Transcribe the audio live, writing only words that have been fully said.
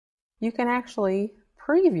you can actually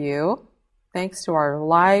preview, thanks to our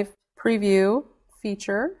live preview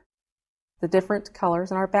feature, the different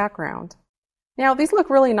colors in our background. Now, these look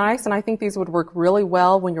really nice, and I think these would work really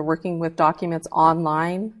well when you're working with documents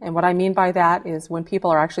online. And what I mean by that is when people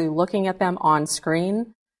are actually looking at them on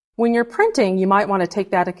screen. When you're printing, you might want to take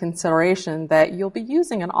that into consideration that you'll be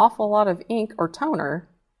using an awful lot of ink or toner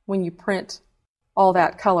when you print all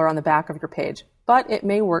that color on the back of your page. But it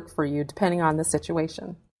may work for you depending on the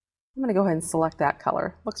situation. I'm going to go ahead and select that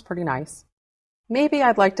color. Looks pretty nice. Maybe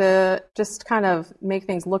I'd like to just kind of make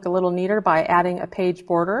things look a little neater by adding a page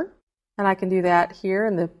border. And I can do that here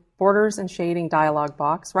in the Borders and Shading dialog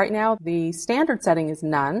box. Right now, the standard setting is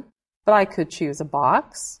none, but I could choose a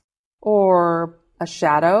box or a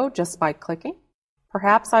shadow just by clicking.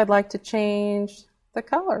 Perhaps I'd like to change the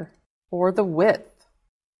color or the width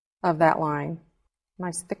of that line.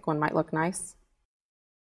 Nice thick one might look nice.